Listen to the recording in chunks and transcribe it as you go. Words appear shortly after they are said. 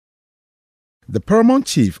The paramount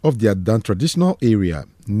chief of the Adan traditional area,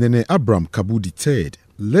 Nene Abram Kabudi III,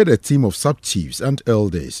 led a team of sub-chiefs and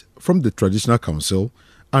elders from the traditional council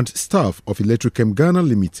and staff of Electrochem Ghana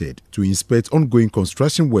Limited to inspect ongoing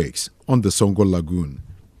construction works on the Songor Lagoon.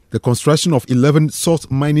 The construction of 11 salt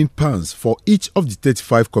mining pans for each of the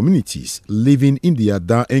 35 communities living in the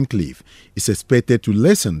Adan enclave is expected to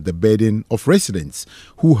lessen the burden of residents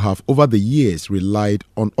who have over the years relied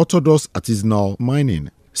on orthodox artisanal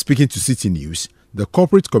mining. Speaking to City News, the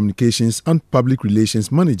Corporate Communications and Public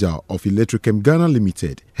Relations Manager of Electrochem Ghana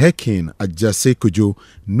Limited, Hekin Ajase Kojo,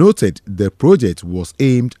 noted the project was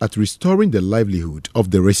aimed at restoring the livelihood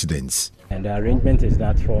of the residents. And the arrangement is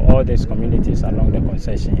that for all these communities along the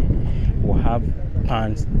concession, we'll have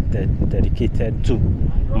pans dedicated to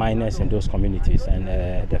miners in those communities. And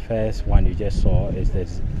the first one you just saw is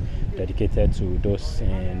this, dedicated to those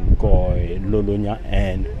in Goy, Lolonya,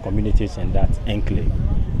 and communities in that enclave.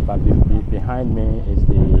 But behind me is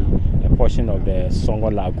a portion of the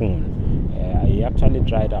Songor Lagoon. It actually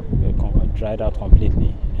dried out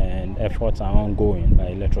completely, and efforts are ongoing by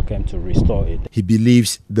Electrochem to restore it. He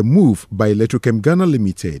believes the move by Electrochem Ghana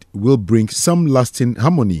Limited will bring some lasting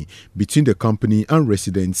harmony between the company and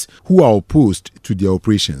residents who are opposed to their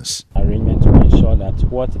operations. Arrangement to ensure that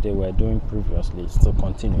what they were doing previously is still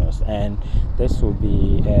continuous, and this will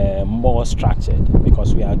be more structured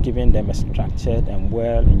because we are giving them a structured and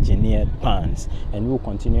well-engineered pans, and we will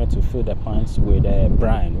continue to fill the pans with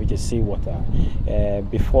brine, which is seawater.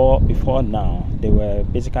 Before now, they were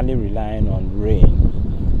basically relying on rain,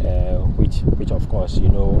 which of course, you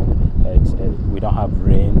know, we don't have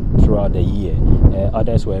rain throughout the year.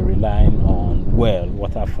 Others were relying on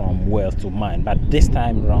water from wells to mine. But this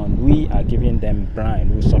time around, we are giving them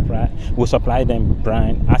brine. We supply them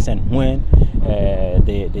brine as and when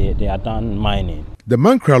they are done mining. The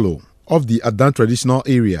Mankralo of the Adan traditional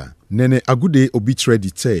area, Nene Agude Obitre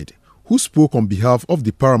III, who spoke on behalf of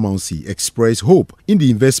the paramountcy, expressed hope in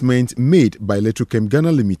the investment made by Electrochem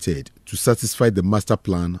Ghana Limited to satisfy the master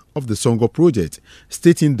plan of the Songor project,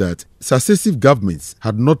 stating that successive governments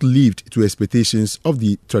had not lived to expectations of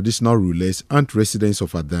the traditional rulers and residents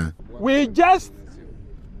of Adan. We just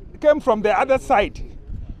came from the other side,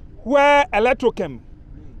 where Electrochem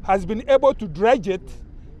has been able to dredge it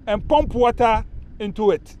and pump water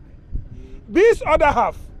into it. This other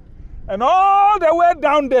half, and all the way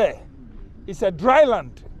down there, is a dry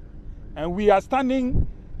land, and we are standing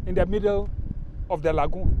in the middle of the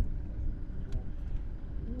lagoon.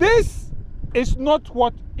 This is not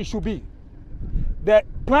what it should be. The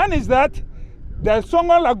plan is that the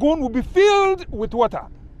Songor Lagoon will be filled with water,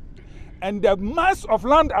 and the mass of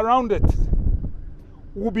land around it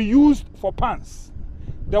will be used for pans.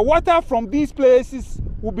 The water from these places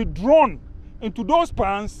will be drawn into those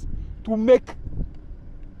pans to make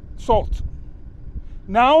salt.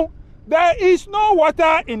 Now, there is no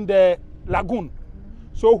water in the lagoon.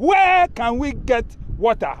 So where can we get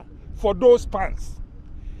water for those pans?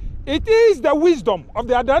 It is the wisdom of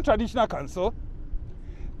the Adan Traditional Council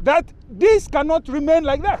that this cannot remain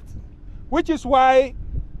like that, which is why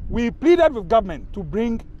we pleaded with government to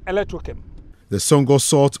bring Electrochem. The Songor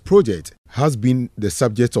Salt Project has been the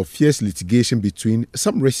subject of fierce litigation between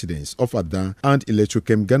some residents of Adan and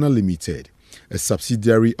Electrochem Ghana Limited, a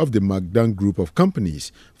subsidiary of the Magdan Group of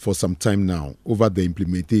companies, for some time now over the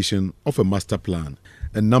implementation of a master plan.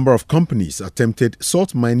 A number of companies attempted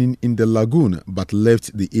salt mining in the lagoon but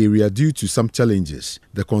left the area due to some challenges.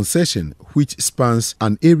 The concession, which spans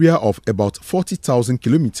an area of about 40,000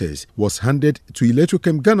 kilometers, was handed to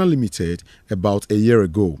Electrochem Ghana Limited about a year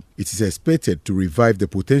ago. It is expected to revive the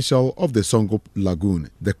potential of the Songor Lagoon.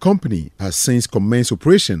 The company has since commenced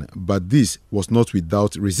operation, but this was not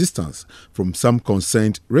without resistance from some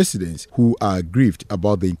concerned residents who are aggrieved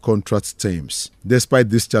about the contract terms. Despite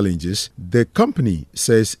these challenges, the company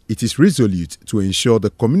says it is resolute to ensure the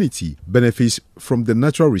community benefits from the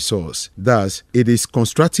natural resource. Thus, it is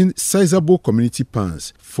constructing sizable community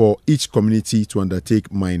pans for each community to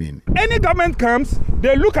undertake mining. Any government comes,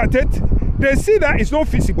 they look at it, they see that it's not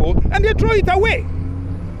feasible, and they throw it away.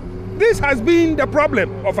 This has been the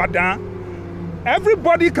problem of Adan.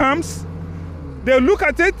 Everybody comes, they look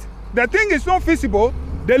at it, the thing is not feasible,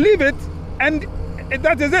 they leave it, and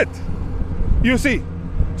that is it. You see.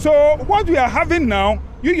 So what we are having now,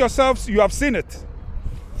 you yourselves, you have seen it.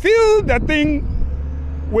 Fill the thing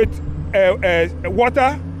with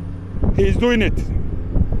water, he is doing it.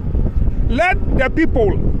 Let the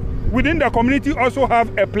people within the community also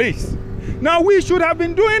have a place. Now we should have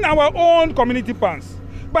been doing our own community pans,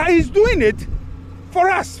 but he's doing it for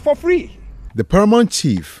us for free. The Paramount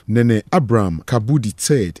Chief, Nene Abraham Kabudi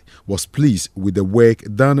III, was pleased with the work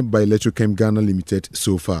done by Electrochem Ghana Limited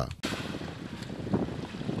so far.